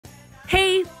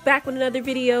back with another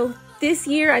video. This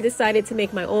year I decided to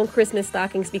make my own Christmas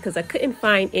stockings because I couldn't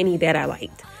find any that I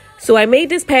liked. So I made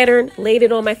this pattern, laid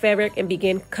it on my fabric, and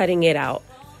began cutting it out.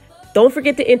 Don't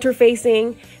forget the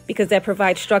interfacing because that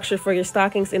provides structure for your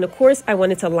stockings. And of course, I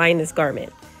wanted to line this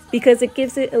garment because it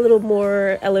gives it a little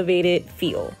more elevated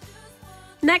feel.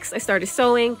 Next, I started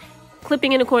sewing,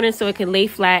 clipping in the corner so it can lay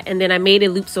flat, and then I made a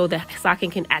loop so the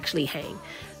stocking can actually hang.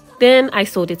 Then I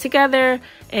sewed it together,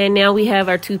 and now we have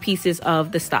our two pieces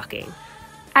of the stocking.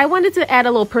 I wanted to add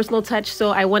a little personal touch, so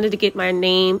I wanted to get my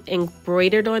name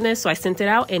embroidered on this, so I sent it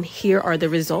out, and here are the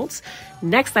results.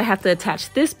 Next, I have to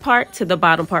attach this part to the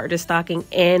bottom part of the stocking,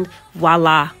 and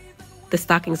voila, the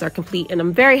stockings are complete, and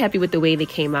I'm very happy with the way they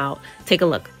came out. Take a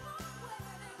look.